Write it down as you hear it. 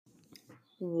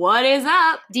What is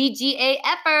up?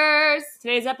 DGAFers.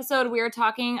 Today's episode, we are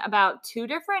talking about two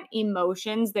different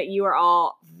emotions that you are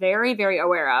all very, very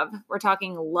aware of. We're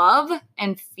talking love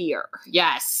and fear.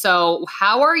 Yes. So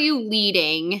how are you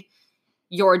leading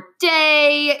your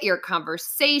day, your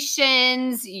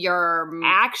conversations, your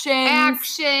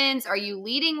actions? Are you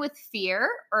leading with fear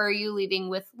or are you leading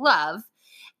with love?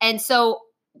 And so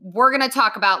we're going to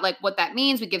talk about like what that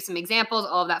means. We give some examples,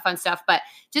 all of that fun stuff. But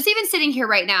just even sitting here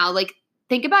right now, like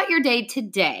think about your day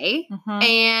today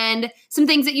and some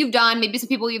things that you've done, maybe some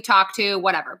people you've talked to,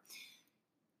 whatever.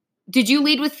 Did you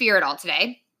lead with fear at all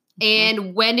today?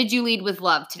 And when did you lead with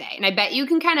love today? And I bet you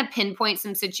can kind of pinpoint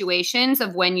some situations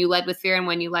of when you led with fear and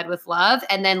when you led with love,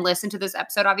 and then listen to this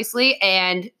episode, obviously,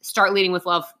 and start leading with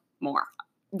love more.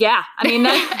 Yeah. I mean,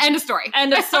 end of story.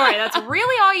 End of story. That's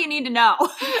really all you need to know.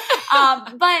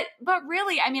 But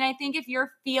really, I mean, I think if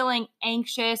you're feeling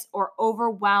anxious or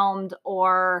overwhelmed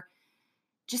or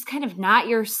just kind of not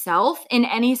yourself in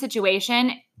any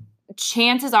situation,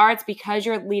 chances are it's because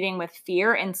you're leading with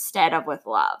fear instead of with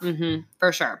love.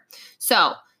 For sure.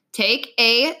 So take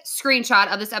a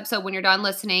screenshot of this episode when you're done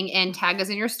listening and tag us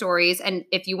in your stories. And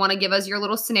if you want to give us your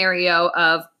little scenario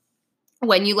of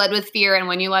when you led with fear and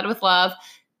when you led with love,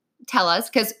 tell us,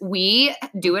 because we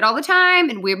do it all the time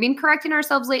and we've been correcting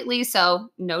ourselves lately. So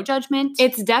no judgment.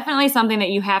 It's definitely something that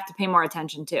you have to pay more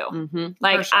attention to.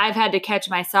 Like sure. I've had to catch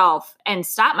myself and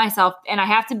stop myself, and I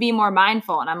have to be more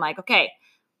mindful. And I'm like, okay,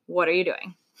 what are you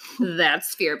doing?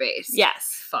 That's fear-based.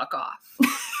 Yes. Fuck off.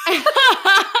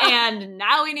 And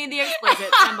now we need the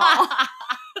explicit symbol. All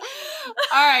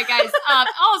right, guys.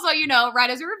 Also, write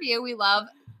us a review. We love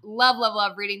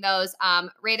reading those.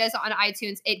 Rate us on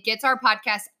iTunes. It gets our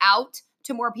podcast out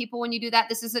to more people when you do that.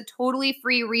 This is a totally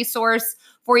free resource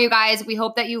for you guys. We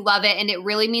hope that you love it. And it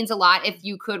really means a lot if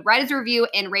you could write us a review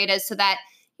and rate us so that,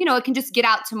 it can just get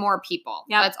out to more people.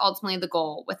 Yep. That's ultimately the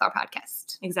goal with our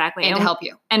podcast. Exactly. And to help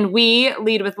you. And we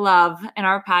lead with love in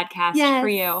our podcast for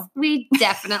you. We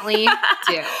definitely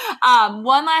do.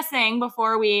 One last thing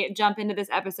before we jump into this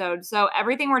episode. So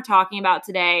everything we're talking about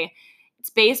today, it's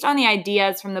based on the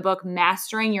ideas from the book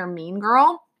Mastering Your Mean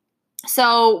Girl.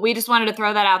 So we just wanted to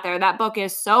throw that out there. That book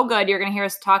is so good. You're going to hear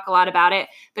us talk a lot about it.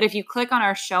 But if you click on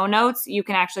our show notes, you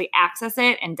can actually access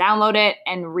it and download it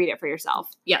and read it for yourself.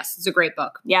 Yes, it's a great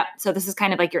book. Yep. So this is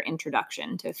kind of like your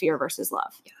introduction to fear versus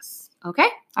love. Yes. Okay.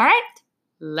 All right.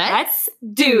 Let's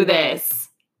do this.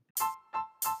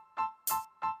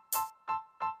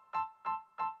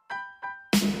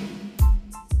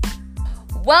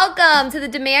 Welcome to the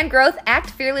Demand Growth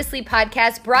Act Fearlessly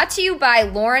podcast, brought to you by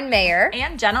Lauren Mayer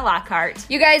and Jenna Lockhart.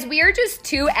 You guys, we are just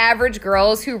two average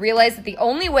girls who realized that the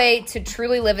only way to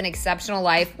truly live an exceptional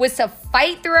life was to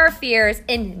fight through our fears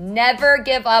and never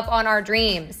give up on our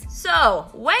dreams. So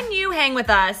when you hang with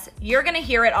us, you're going to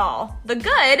hear it all. The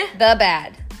good, the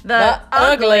bad, the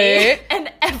ugly,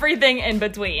 and everything in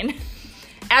between.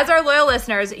 As our loyal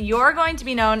listeners, you're going to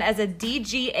be known as a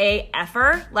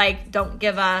DGAFer, like don't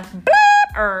give a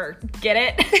or get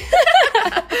it?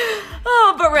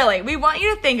 But really, we want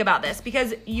you to think about this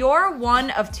because you're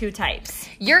one of two types.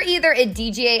 You're either a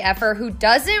DGAFer who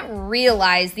doesn't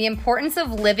realize the importance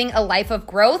of living a life of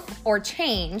growth or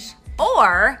change,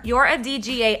 or you're a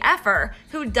DGAFer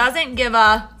who doesn't give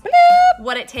a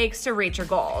what it takes to reach your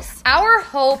goals. Our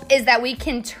hope is that we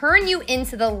can turn you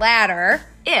into the latter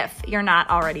if you're not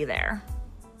already there.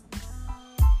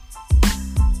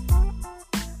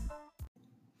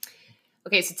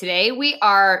 Okay, so today we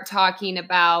are talking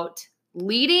about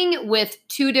leading with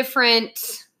two different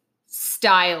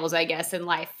styles, I guess, in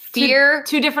life. Fear.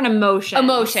 Two different emotions.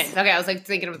 Emotions. Okay, I was like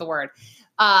thinking of the word.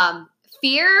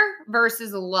 Fear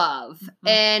versus love.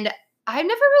 And I've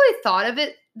never really thought of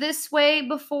it this way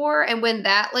before. And when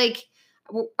that,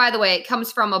 by the way, it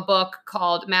comes from a book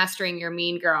called Mastering Your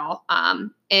Mean Girl.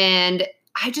 And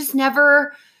I just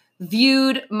never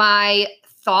viewed my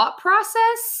thought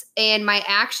process and my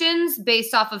actions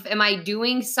based off of, am I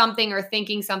doing something or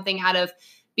thinking something out of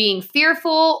being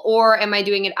fearful, or am I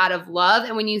doing it out of love?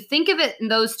 And when you think of it in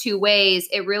those two ways,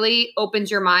 it really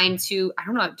opens your mind to,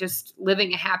 just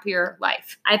living a happier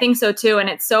life. I think so too. And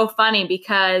it's so funny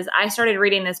because I started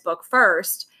reading this book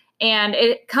first, and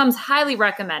it comes highly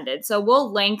recommended. So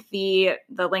we'll link the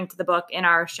link to the book in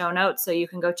our show notes so you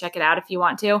can go check it out if you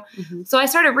want to. So I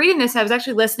started reading this. I was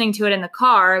actually listening to it in the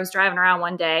car. I was driving around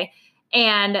one day,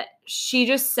 and she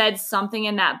just said something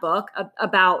in that book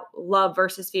about love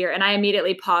versus fear. And I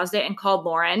immediately paused it and called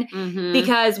Lauren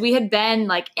because we had been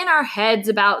in our heads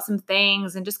about some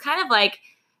things and just kind of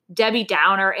Debbie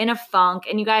Downer in a funk.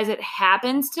 And you guys, it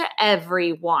happens to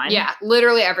everyone. Yeah,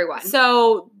 literally everyone.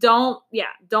 So don't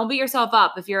beat yourself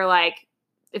up if you're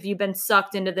if you've been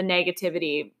sucked into the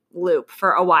negativity loop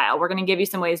for a while. We're going to give you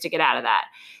some ways to get out of that.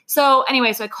 So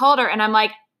anyway, so I called her and I'm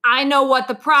like, I know what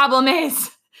the problem is.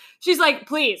 She's like,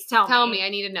 please tell me. I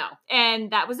need to know.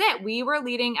 And that was it. We were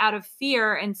leading out of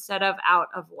fear instead of out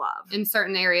of love in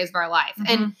certain areas of our life.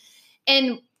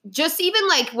 And just even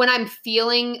like when I'm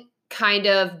feeling kind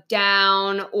of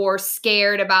down or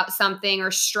scared about something or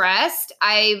stressed,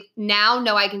 I now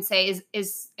know I can say,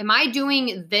 am I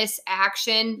doing this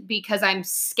action because I'm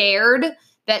scared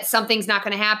that something's not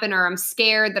going to happen, or I'm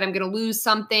scared that I'm going to lose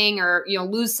something, or,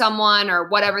 lose someone, or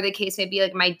whatever the case may be?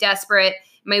 Like, am I desperate?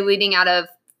 Am I leading out of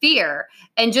fear?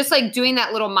 And just like doing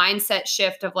that little mindset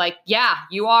shift of like, yeah,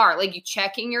 you are, like, you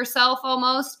checking yourself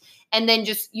almost. And then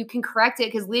just, you can correct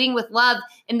it, because leading with love,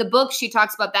 in the book, she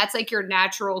talks about that's like your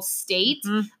natural state.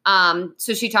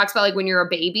 So she talks about like when you're a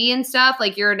baby and stuff,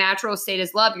 like your natural state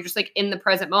is love. You're just like in the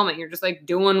present moment. You're just like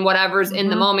doing whatever's in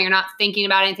the moment. You're not thinking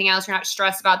about anything else. You're not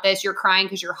stressed about this. You're crying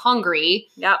because you're hungry.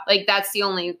 Yep. Like that's the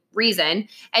only reason.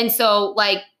 And so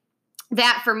like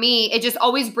that for me, it just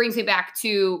always brings me back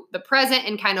to the present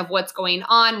and kind of what's going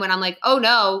on when I'm like, oh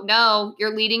no,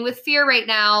 you're leading with fear right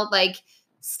now. Like,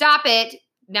 stop it.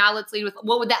 Now let's lead with,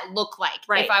 what would that look like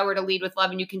if I were to lead with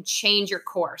love? And you can change your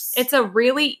course. It's a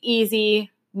really easy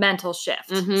mental shift.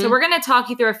 So we're going to talk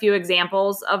you through a few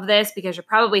examples of this, because you're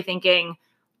probably thinking,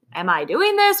 am I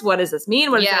doing this? What does this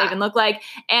mean? What does that even look like?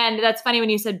 And that's funny when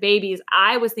you said babies,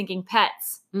 I was thinking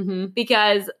pets,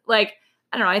 because like,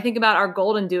 I don't know, I think about our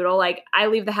golden doodle. Like, I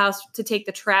leave the house to take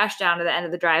the trash down to the end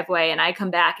of the driveway, and I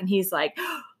come back and he's like,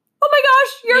 oh my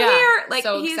gosh, you're here. Like,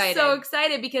 he's so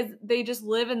excited because they just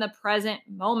live in the present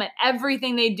moment.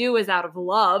 Everything they do is out of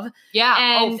love.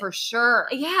 Yeah. And for sure.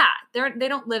 Yeah. They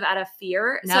don't live out of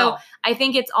fear. No. So I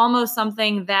think it's almost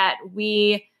something that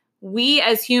we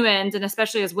as humans, and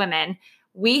especially as women,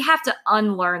 we have to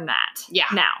unlearn that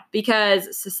now,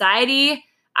 because society,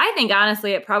 I think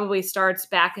honestly, it probably starts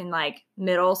back in like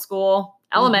middle school,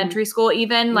 elementary school,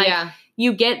 even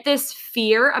you get this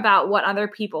fear about what other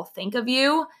people think of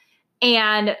you.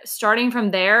 And starting from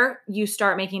there, you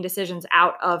start making decisions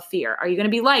out of fear. Are you going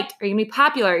to be liked? Are you going to be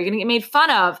popular? Are you going to get made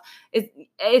fun of?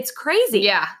 It's crazy.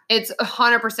 Yeah, it's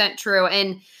 100% true.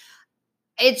 And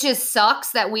it just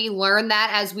sucks that we learn that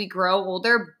as we grow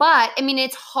older. But I mean,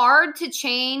 it's hard to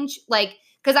change, like,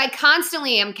 because I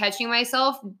constantly am catching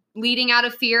myself leading out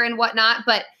of fear and whatnot.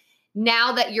 But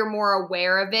now that you're more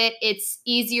aware of it, it's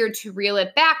easier to reel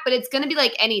it back. But it's going to be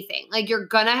like anything. Like, you're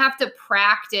going to have to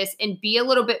practice and be a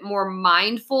little bit more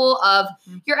mindful of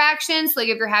your actions. Like,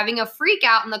 if you're having a freak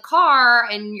out in the car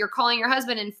and you're calling your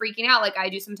husband and freaking out, like I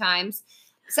do sometimes.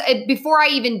 So before I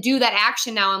even do that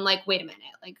action now, I'm like, wait a minute.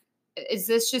 Like, is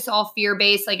this just all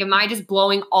fear-based? Like, am I just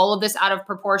blowing all of this out of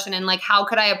proportion? And like, how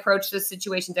could I approach this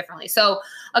situation differently? So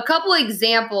a couple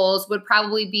examples would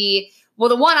probably be, well,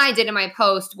 the one I did in my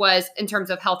post was in terms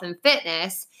of health and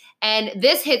fitness. And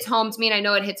this hits home to me, and I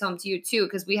know it hits home to you too,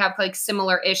 because we have like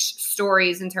similar-ish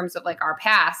stories in terms of like our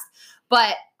past.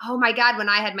 But oh my God, when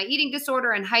I had my eating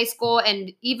disorder in high school,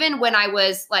 and even when I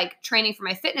was like training for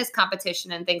my fitness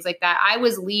competition and things like that, I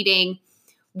was leading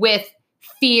with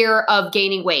fear of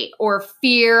gaining weight or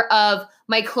fear of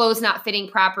my clothes not fitting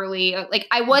properly. Like,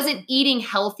 I wasn't eating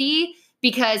healthy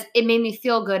because it made me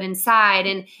feel good inside,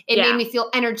 and it made me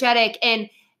feel energetic. And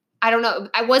I don't know,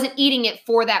 I wasn't eating it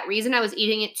for that reason. I was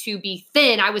eating it to be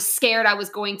thin. I was scared I was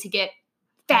going to get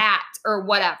fat or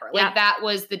whatever. Like, that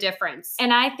was the difference.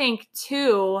 And I think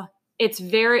too, it's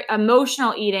very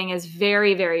emotional eating is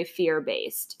very, very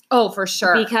fear-based. Oh, for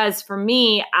sure. Because for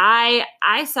me, I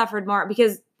suffered more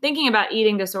because thinking about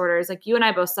eating disorders, like you and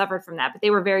I both suffered from that, but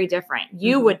they were very different.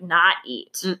 You would not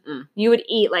eat. You would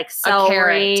eat like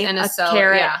celery, a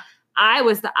carrot. Yeah. I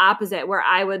was the opposite, where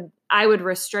I would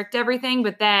restrict everything,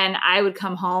 but then I would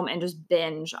come home and just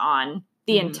binge on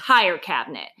the entire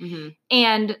cabinet.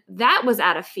 And that was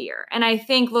out of fear. And I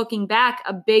think looking back,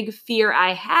 a big fear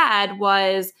I had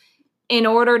was, in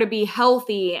order to be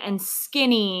healthy and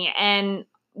skinny and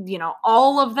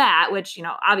all of that, which,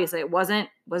 obviously it wasn't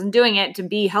doing it to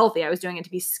be healthy. I was doing it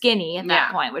to be skinny at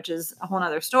that point, which is a whole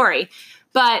nother story.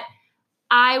 But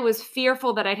I was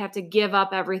fearful that I'd have to give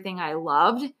up everything I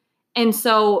loved. And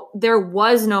so there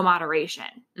was no moderation.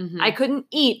 I couldn't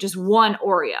eat just one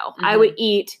Oreo. I would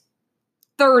eat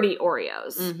 30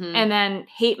 Oreos and then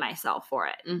hate myself for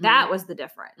it. That was the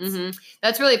difference.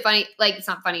 That's really funny. Like, it's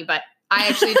not funny, but I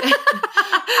actually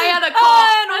I had a call.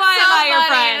 And why am I your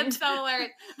friend? It's so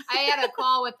hilarious. I had a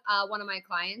call with one of my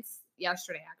clients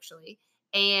yesterday, actually.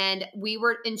 And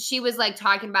she was like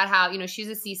talking about how, she's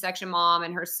a C-section mom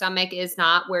and her stomach is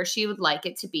not where she would like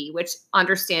it to be, which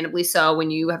understandably so when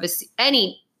you have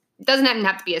any It doesn't even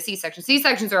have to be a C-section.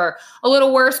 C-sections are a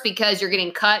little worse because you're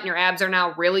getting cut and your abs are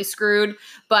now really screwed.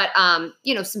 But,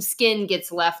 some skin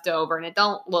gets left over and it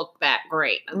don't look that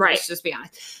great. Right. Let's just be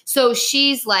honest. So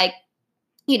she's like,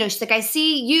 she's like, I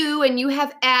see you and you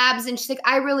have abs. And she's like,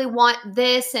 I really want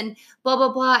this and blah,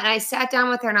 blah, blah. And I sat down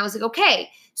with her and I was like, okay,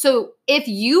 so if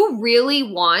you really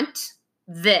want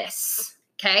this,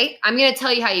 okay, I'm going to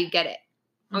tell you how you get it.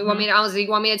 Mm-hmm. You want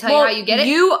me to tell you how you get it?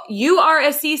 You are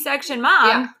a C-section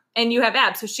mom and you have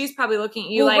abs. So she's probably looking at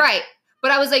you right.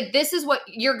 But I was like, this is what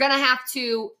you're going to have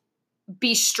to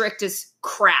be strict as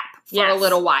crap for a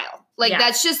little while. Like,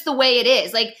 that's just the way it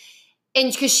is. Like,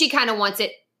 and because she kind of wants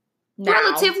it now.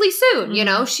 Relatively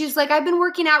soon, she's like, I've been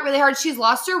working out really hard. She's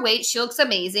lost her weight. She looks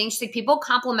amazing. She's like, people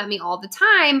compliment me all the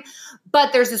time,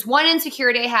 but there's this one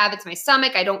insecurity I have. It's my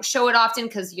stomach. I don't show it often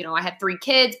because, I have 3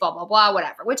 kids, blah, blah, blah,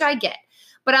 whatever, which I get.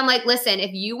 But I'm like, listen,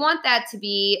 if you want that to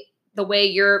be the way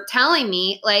you're telling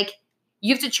me, like,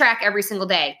 you have to track every single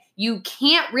day. You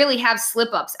can't really have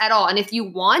slip-ups at all. And if you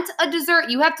want a dessert,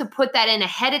 you have to put that in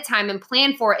ahead of time and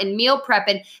plan for it and meal prep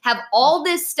and have all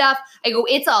this stuff. I go,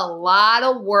 it's a lot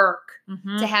of work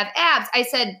to have abs. I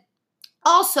said,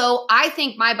 also, I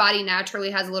think my body naturally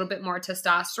has a little bit more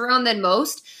testosterone than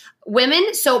most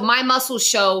women. So my muscles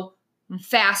show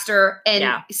faster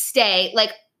and stay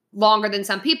like longer than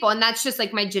some people. And that's just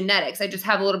like my genetics. I just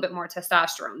have a little bit more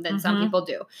testosterone than some people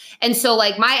do. And so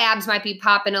like my abs might be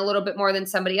popping a little bit more than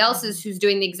somebody else's who's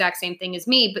doing the exact same thing as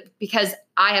me. But because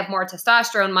I have more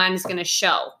testosterone, mine is going to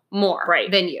show more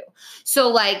than you. So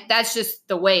like, that's just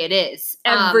the way it is.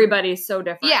 Everybody's so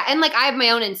different. Yeah. And like, I have my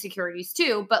own insecurities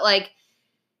too, but like,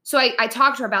 so I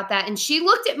talked to her about that and she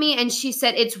looked at me and she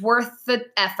said, it's worth the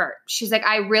effort. She's like,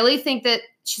 I really think that,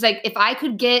 she's like, if I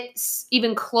could get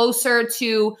even closer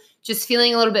to just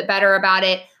feeling a little bit better about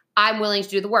it, I'm willing to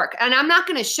do the work. And I'm not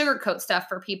going to sugarcoat stuff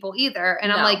for people either.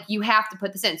 And I'm like, you have to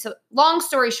put this in. So long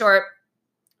story short,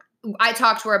 I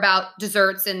talked to her about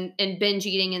desserts and binge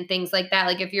eating and things like that.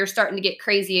 Like if you're starting to get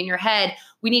crazy in your head,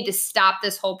 we need to stop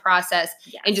this whole process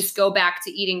and just go back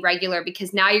to eating regular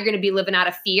because now you're going to be living out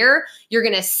of fear. You're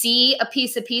going to see a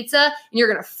piece of pizza and you're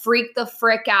going to freak the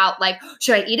frick out. Like,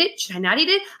 should I eat it? Should I not eat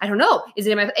it? I don't know. Is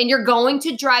it in my, and you're going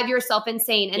to drive yourself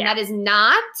insane. And that is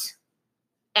not,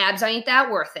 abs, ain't that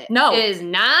worth it. No, it is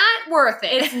not worth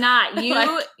it. It's not.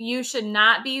 You should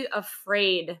not be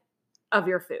afraid of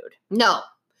your food. No.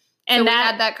 And we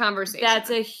had that conversation.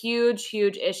 That's a huge,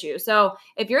 huge issue. So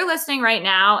if you're listening right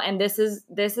now and this is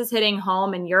hitting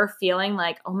home and you're feeling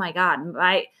like, oh my God,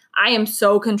 I am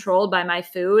so controlled by my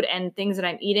food and things that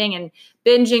I'm eating and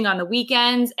binging on the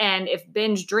weekends. And if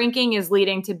binge drinking is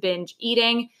leading to binge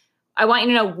eating, I want you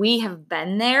to know we have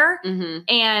been there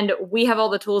and we have all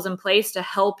the tools in place to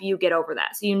help you get over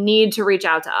that. So you need to reach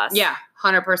out to us. Yeah,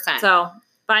 100%. So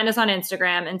find us on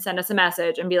Instagram and send us a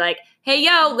message and be like, hey,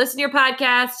 yo, listen to your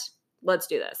podcast. Let's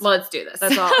do this. Let's do this.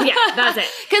 That's all. Yeah, that's it.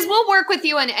 Because we'll work with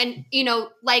you and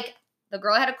like the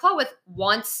girl I had a call with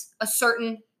wants a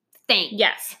certain thing.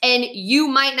 Yes. And you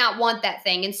might not want that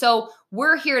thing. And so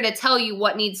we're here to tell you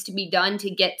what needs to be done to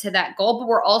get to that goal. But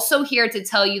we're also here to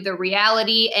tell you the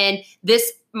reality. And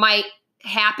this might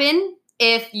happen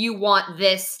if you want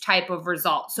this type of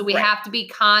result. So we have to be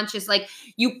conscious. Like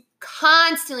you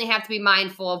constantly have to be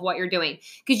mindful of what you're doing.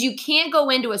 Because you can't go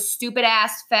into a stupid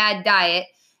ass fad diet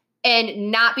and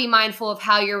not be mindful of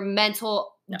how your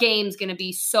mental game's going to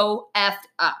be so effed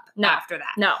up after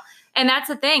that. No. And that's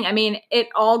the thing. I mean, it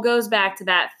all goes back to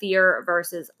that fear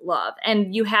versus love.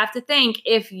 And you have to think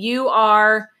if you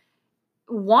are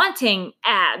wanting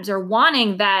abs or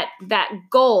wanting that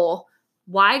goal,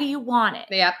 why do you want it?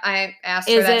 Yep. I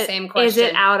asked her that same question. Is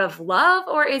it out of love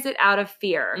or is it out of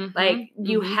fear? Like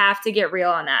you have to get real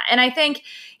on that. And I think,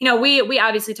 we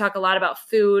obviously talk a lot about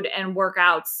food and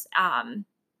workouts.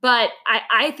 But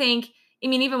I think,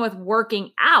 even with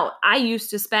working out, I used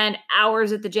to spend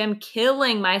hours at the gym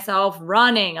killing myself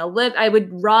running. I would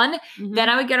run, then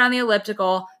I would get on the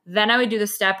elliptical, then I would do the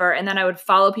stepper, and then I would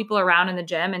follow people around in the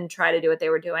gym and try to do what they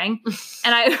were doing.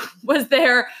 And I was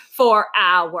there for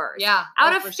hours. Yeah.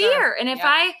 Out of fear. Sure. And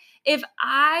if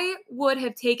I would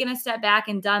have taken a step back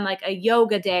and done like a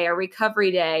yoga day or recovery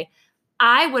day,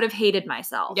 I would have hated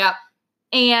myself. Yep.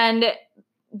 And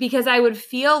because I would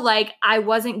feel like I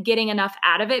wasn't getting enough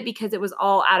out of it because it was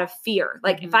all out of fear.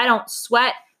 Like if I don't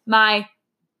sweat my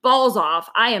balls off,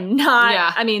 I am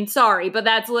not, sorry, but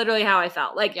that's literally how I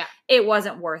felt. Like it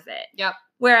wasn't worth it. Yep.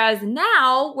 Whereas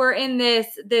now we're in this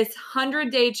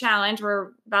 100-day challenge. We're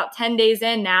about 10 days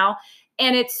in now.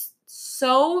 And it's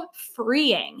so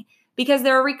freeing because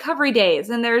there are recovery days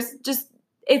and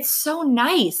it's so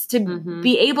nice to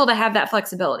be able to have that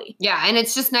flexibility. Yeah. And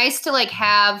it's just nice to like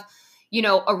have, you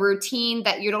know, a routine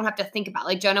that you don't have to think about.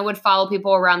 Like Jenna would follow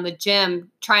people around the gym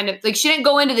trying to, like, she didn't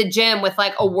go into the gym with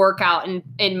like a workout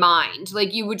in mind.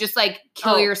 Like you would just like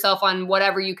kill yourself on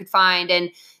whatever you could find.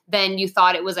 And then you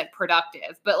thought it was like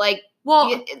productive, but like,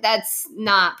 well, that's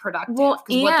not productive. Well,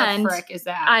 and what the frick is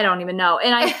that? I don't even know.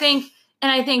 And I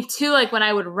think too, like when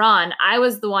I would run, I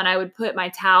was the one, I would put my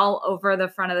towel over the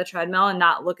front of the treadmill and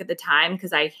not look at the time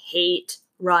because I hate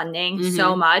running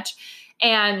so much.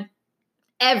 And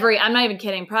I'm not even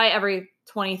kidding, probably every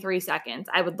 23 seconds,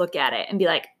 I would look at it and be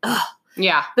like, ugh.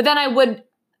 Yeah. But then I would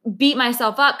beat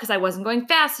myself up because I wasn't going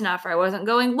fast enough, or I wasn't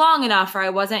going long enough, or I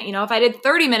wasn't, you know, if I did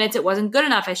 30 minutes, it wasn't good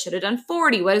enough. I should have done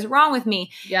 40. What is wrong with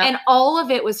me? Yep. And all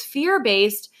of it was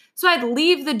fear-based. So I'd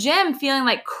leave the gym feeling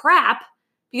like crap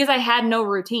because I had no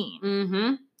routine.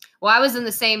 Mm-hmm. Well, I was in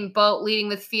the same boat, leading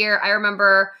with fear. I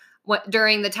remember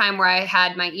during the time where I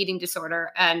had my eating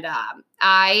disorder, and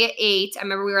I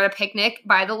remember we were at a picnic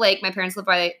by the lake. My parents lived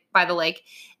by the lake,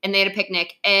 and they had a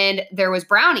picnic, and there was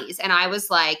brownies. And I was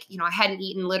like, you know, I hadn't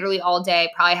eaten literally all day,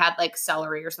 probably had like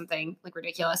celery or something like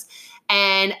ridiculous.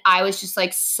 And I was just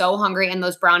like so hungry, and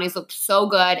those brownies looked so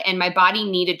good, and my body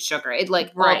needed sugar. It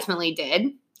like ultimately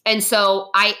did. And so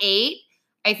I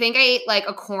think I ate like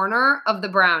a corner of the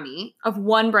brownie. Of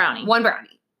one brownie.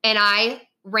 And I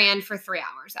ran for 3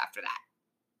 hours after that.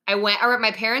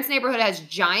 My parents' neighborhood has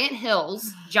giant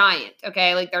hills,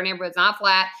 okay? Like their neighborhood's not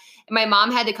flat. And my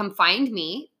mom had to come find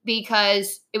me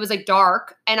because it was like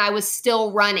dark and I was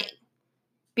still running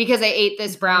because I ate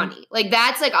this brownie. Like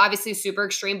that's like obviously super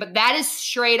extreme, but that is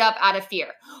straight up out of fear.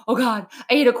 Oh God,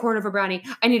 I ate a corner of a brownie.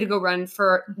 I need to go run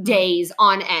for days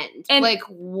on end. And like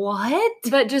what?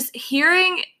 But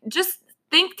taking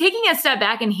a step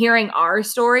back and hearing our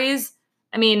stories,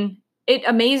 I mean, it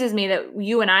amazes me that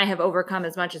you and I have overcome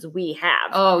as much as we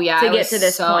have. Oh yeah, to get to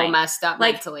this so point. Messed up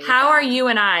like, mentally. How are you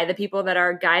and I the people that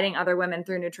are guiding other women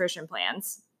through nutrition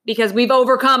plans? Because we've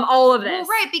overcome all of this. Well,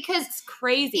 right, because it's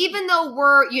crazy. Even though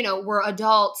we're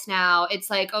adults now, it's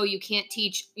like, oh, you can't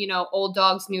teach, you know, old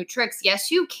dogs new tricks.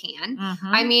 Yes, you can.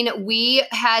 I mean, we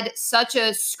had such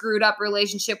a screwed up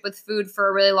relationship with food for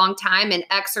a really long time, and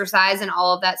exercise and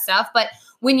all of that stuff. But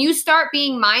when you start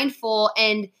being mindful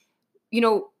and, you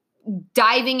know,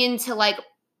 diving into like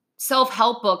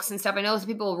self-help books and stuff, I know some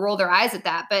people roll their eyes at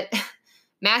that, but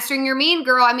Mastering Your Mean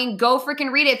Girl, I mean, go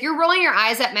freaking read it. If you're rolling your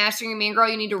eyes at Mastering Your Mean Girl,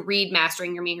 you need to read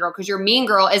Mastering Your Mean Girl, because your mean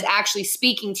girl is actually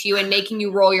speaking to you and making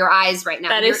you roll your eyes right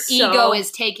now. Your ego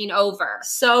is taking over.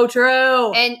 So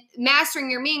true. And Mastering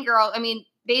Your Mean Girl, I mean,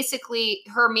 basically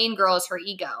her mean girl is her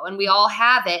ego, and we all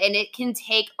have it, and it can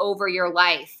take over your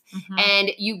life.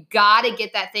 And you got to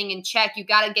get that thing in check. You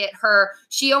got to get her.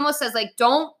 She almost says like,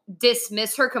 don't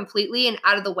dismiss her completely and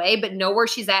out of the way, but know where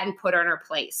she's at and put her in her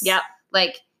place. Yep.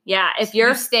 Like, yeah,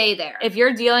 you stay there. If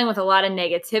you're dealing with a lot of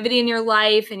negativity in your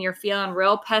life and you're feeling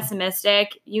real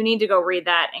pessimistic, you need to go read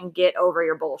that and get over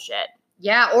your bullshit.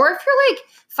 Yeah. Or if you're like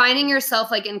finding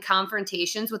yourself like in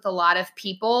confrontations with a lot of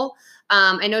people.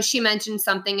 I know she mentioned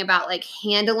something about like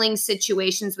handling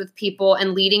situations with people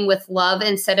and leading with love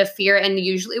instead of fear. And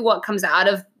usually what comes out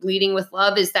of leading with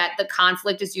love is that the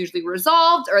conflict is usually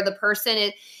resolved, or the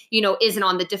person, isn't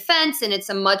on the defense, and it's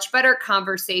a much better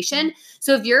conversation.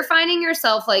 So if you're finding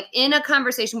yourself like in a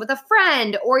conversation with a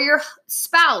friend or your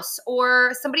spouse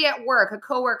or somebody at work, a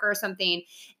coworker or something,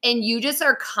 and you just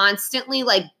are constantly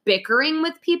like bickering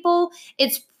with people,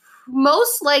 it's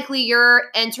most likely you're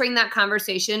entering that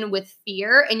conversation with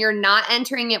fear, and you're not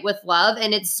entering it with love,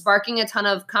 and it's sparking a ton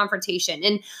of confrontation.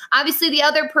 And obviously the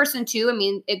other person too, I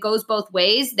mean, it goes both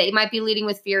ways. They might be leading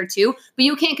with fear too, but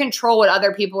you can't control what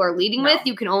other people are leading with.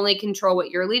 You can only control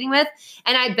what you're leading with.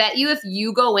 And I bet you if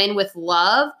you go in with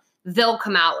love, they'll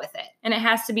come out with it. And it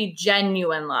has to be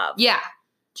genuine love. Yeah.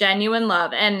 Genuine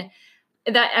love. And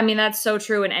that's so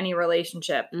true in any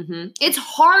relationship. It's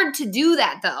hard to do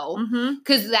that though,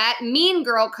 because that mean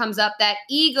girl comes up, that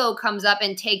ego comes up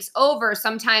and takes over.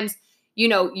 Sometimes,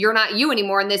 you're not you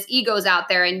anymore, and this ego's out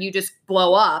there, and you just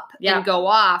blow up and go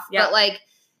off. But like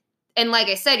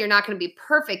I said, you're not going to be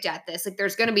perfect at this. Like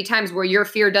there's going to be times where your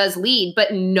fear does lead,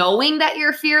 but knowing that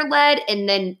you're fear led and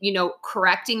then,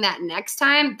 correcting that next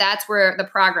time, that's where the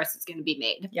progress is going to be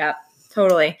made. Yep.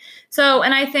 Totally. So,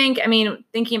 and I think,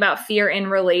 thinking about fear in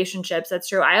relationships, that's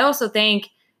true. I also think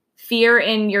fear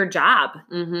in your job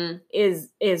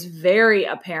is very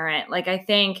apparent. Like, I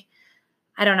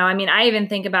don't know. I even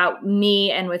think about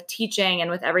me and with teaching and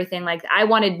with everything, like I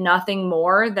wanted nothing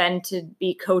more than to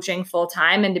be coaching full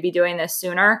time and to be doing this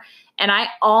sooner. And I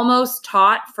almost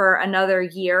taught for another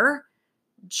year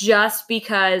just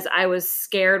because I was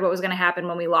scared what was going to happen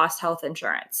when we lost health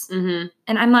insurance. Mm-hmm.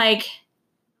 And I'm like,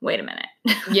 wait a minute.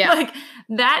 Yeah. Like,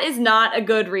 that is not a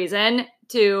good reason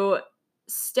to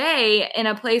stay in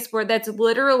a place where that's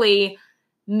literally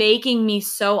making me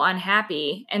so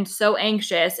unhappy and so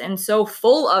anxious and so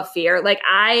full of fear. Like,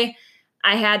 I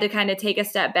had to kind of take a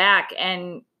step back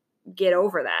and get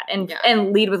over that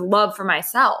and lead with love for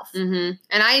myself. Mm-hmm.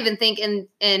 And I even think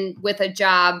in with a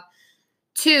job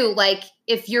too, like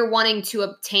if you're wanting to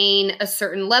obtain a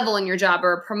certain level in your job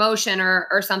or a promotion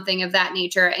or something of that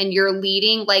nature, and you're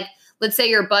leading, like, let's say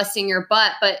you're busting your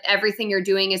butt, but everything you're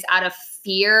doing is out of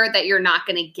fear that you're not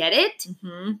going to get it.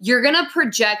 Mm-hmm. You're going to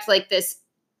project like this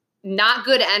not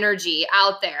good energy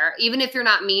out there, even if you're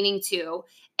not meaning to,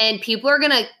 and people are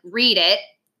going to read it.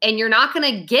 And you're not going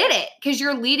to get it because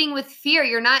you're leading with fear.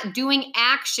 You're not doing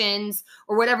actions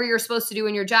or whatever you're supposed to do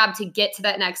in your job to get to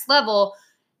that next level,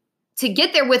 to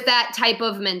get there with that type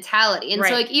of mentality. And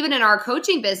so like even in our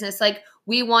coaching business, like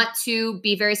we want to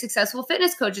be very successful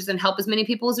fitness coaches and help as many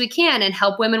people as we can and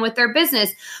help women with their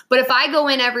business. But if I go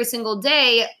in every single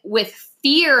day with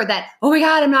fear that, oh my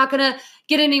God, I'm not going to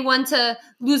get anyone to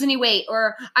lose any weight,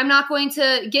 or I'm not going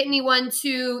to get anyone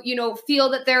to, feel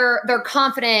that they're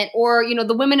confident, or,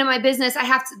 the women in my business, I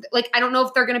have to, like, I don't know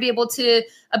if they're going to be able to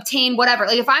obtain whatever.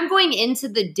 Like if I'm going into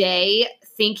the day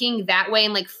thinking that way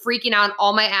and like freaking out,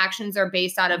 all my actions are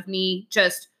based out of me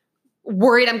just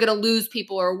worried I'm going to lose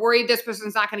people or worried this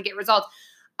person's not going to get results.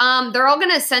 They're all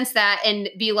going to sense that and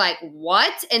be like,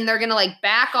 what? And they're going to like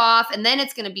back off, and then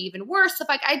it's going to be even worse. So if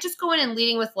like I just go in and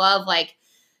leading with love, like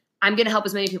I'm going to help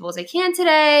as many people as I can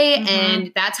today. Mm-hmm.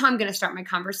 And that's how I'm going to start my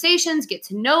conversations, get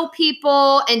to know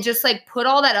people, and just like put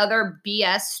all that other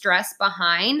BS stress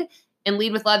behind and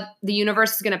lead with love. The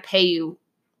universe is going to pay you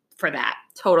for that.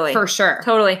 Totally. For sure.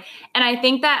 Totally. And I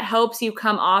think that helps you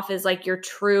come off as like your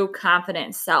true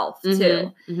confident self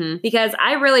too. Mm-hmm. Because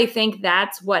I really think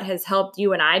that's what has helped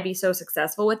you and I be so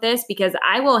successful with this, because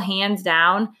I will hands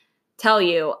down tell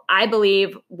you, I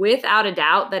believe without a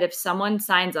doubt that if someone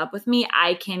signs up with me,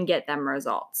 I can get them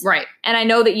results. Right. And I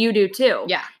know that you do too.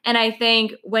 Yeah. And I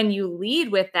think when you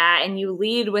lead with that and you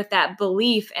lead with that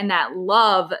belief and that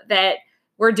love that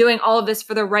we're doing all of this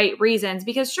for the right reasons,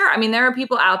 because sure, I mean, there are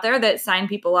people out there that sign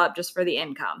people up just for the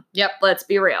income. Yep. Let's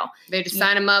be real. They just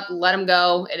sign them up, let them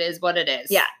go. It is what it is.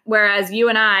 Yeah. Whereas you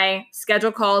and I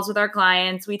schedule calls with our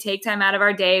clients. We take time out of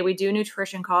our day. We do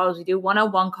nutrition calls. We do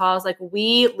one-on-one calls. Like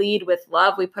we lead with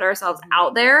love. We put ourselves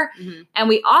out there and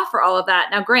we offer all of that.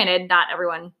 Now, granted, not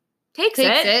everyone takes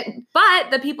it, but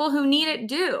the people who need it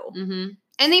do. Mm-hmm.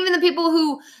 And even the people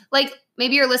who, like,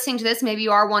 maybe you're listening to this, maybe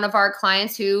you are one of our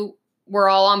clients who were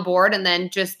all on board and then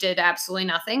just did absolutely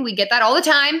nothing. We get that all the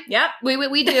time. Yep.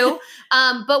 We do.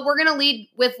 But we're going to lead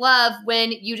with love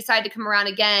when you decide to come around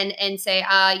again and say,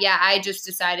 yeah, I just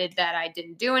decided that I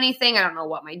didn't do anything. I don't know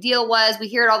what my deal was. We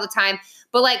hear it all the time.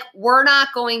 But like, we're not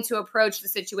going to approach the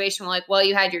situation like, well,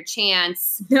 you had your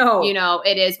chance. No.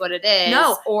 It is what it is.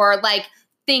 No. Or like,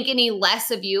 think any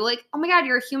less of you. Like, oh my God,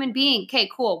 you're a human being. Okay,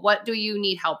 cool. What do you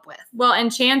need help with? Well,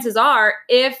 and chances are,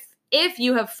 if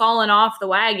you have fallen off the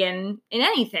wagon in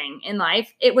anything in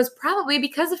life, it was probably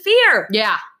because of fear.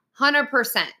 Yeah,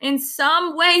 100%. In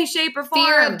some way, shape, or form.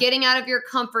 Fear of getting out of your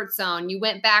comfort zone. You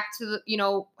went back to,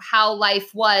 how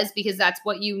life was because that's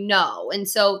what you know. And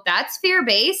so that's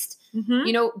fear-based.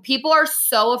 Mm-hmm. People are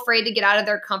so afraid to get out of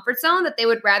their comfort zone that they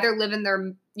would rather live in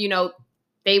their,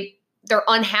 their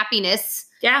unhappiness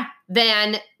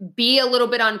than be a little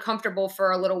bit uncomfortable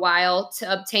for a little while to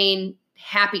obtain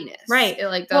happiness. Right. It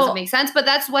like doesn't make sense, but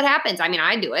that's what happens. I mean,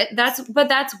 I do it. That's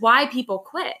why people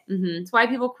quit. Mm-hmm. It's why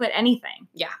people quit anything.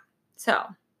 Yeah. So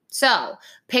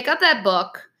pick up that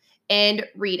book and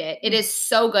read it. It is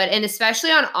so good. And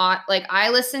especially on, like, I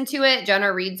listen to it.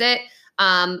 Jenna reads it.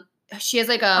 She has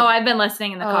like I've been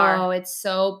listening in the car. Oh, it's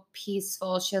so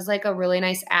peaceful. She has like a really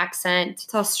nice accent.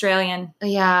 It's Australian.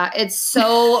 Yeah. It's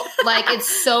so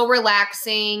it's so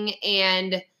relaxing,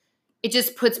 and it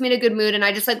just puts me in a good mood, and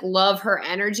I just like love her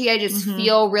energy. I just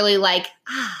feel really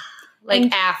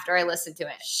after I listen to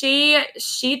it.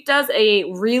 She does a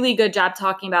really good job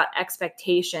talking about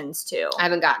expectations too. I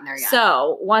haven't gotten there yet.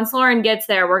 So once Lauren gets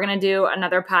there, we're going to do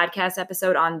another podcast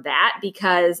episode on that,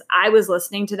 because I was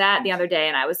listening to that the other day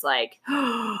and I was like,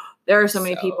 there are so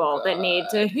many people that need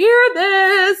to hear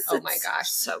this. Oh my gosh.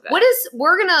 So good.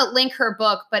 We're going to link her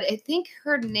book, but I think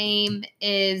her name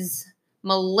is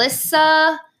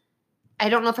Melissa. I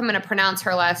don't know if I'm going to pronounce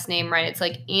her last name right. It's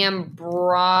like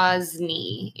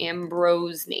Ambrosny.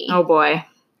 Oh, boy.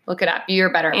 Look it up.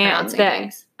 You're better at pronouncing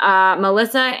things.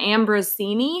 Melissa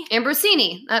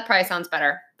Ambrosini. That probably sounds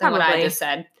better than what I just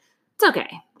said. It's okay.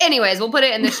 Anyways, we'll put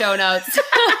it in the show notes.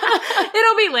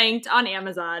 It'll be linked on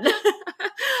Amazon.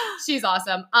 She's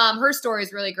awesome. Her story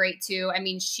is really great too. I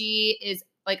mean, she is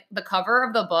like the cover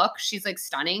of the book. She's like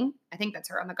stunning. I think that's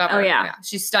her on the cover. Oh, yeah.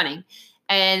 She's stunning.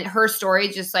 And her story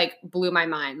just like blew my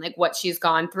mind, like what she's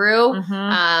gone through,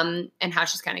 and how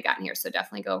she's kind of gotten here. So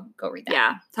definitely go read that.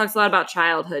 Yeah. Talks a lot about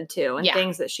childhood too and Yeah.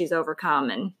 things that she's overcome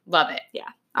and Love it. yeah.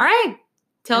 All right.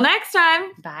 Till next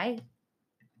time. Bye.